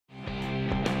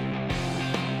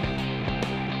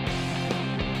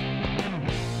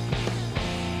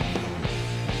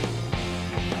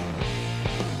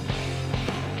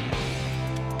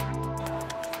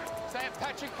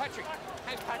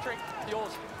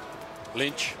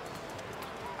Lynch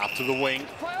up to the wing.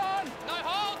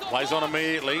 Plays on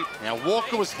immediately. Now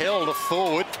Walker was held a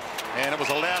forward and it was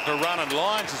allowed to run, and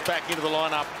Lyons is back into the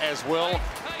lineup as well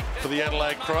for the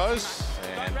Adelaide Crows.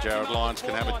 And Jared Lyons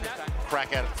can have a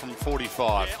crack at it from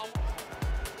 45.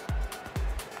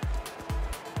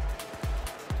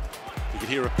 You can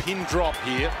hear a pin drop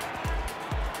here.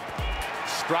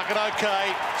 Struck it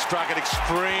okay, struck it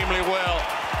extremely well,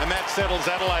 and that settles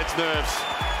Adelaide's nerves.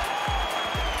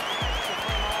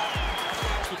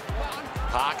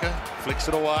 Parker flicks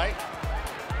it away.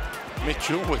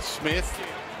 Mitchell with Smith.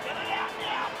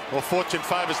 Well, fortune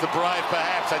favours the brave,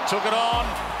 perhaps. They took it on,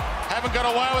 haven't got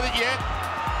away with it yet.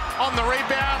 On the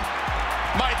rebound,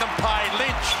 made them pay.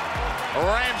 Lynch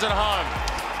rams it home.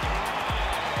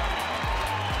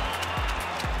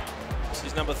 This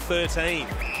is number 13.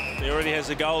 He already has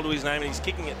a goal to his name and he's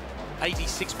kicking it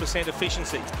 86%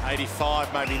 efficiency.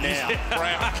 85 maybe now.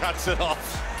 Brown cuts it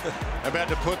off. About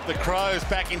to put the Crows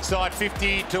back inside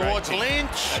 50 towards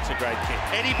Lynch. That's a great kick.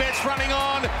 Eddie Betts running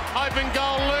on. Open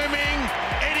goal looming.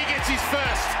 Eddie gets his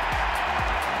first.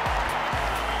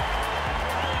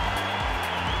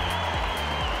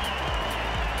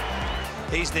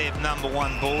 He's their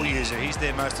 #1 ball user. He's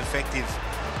their most effective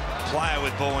player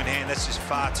with ball in hand. That's just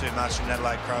far too much from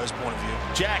Adelaide Crows' point of view.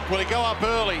 Jack, will he go up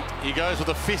early? He goes with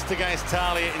a fist against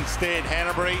Talia instead.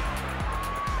 Hanbury.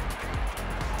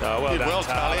 Oh, well did done, well,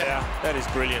 Talia. That is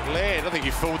brilliant. Laird, I think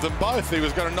he fooled them both. He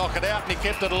was going to knock it out and he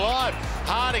kept it alive.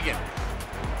 Hardigan.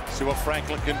 See what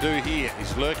Franklin can do here.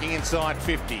 He's lurking inside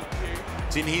 50.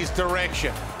 It's in his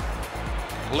direction.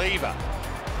 Lever.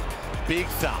 Big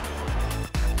thumb.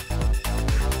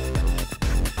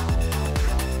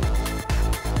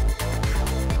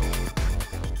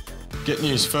 Get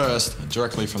news first,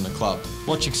 directly from the club.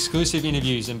 Watch exclusive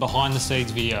interviews and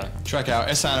behind-the-scenes video. Track our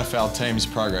SANFL team's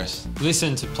progress.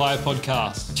 Listen to player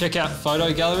podcasts. Check out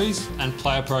photo galleries and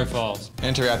player profiles.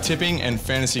 Enter our tipping and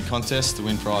fantasy contests to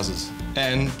win prizes.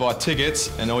 And buy tickets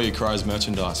and all your Crows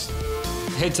merchandise.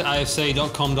 Head to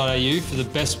afc.com.au for the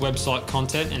best website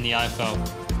content in the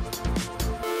AFL.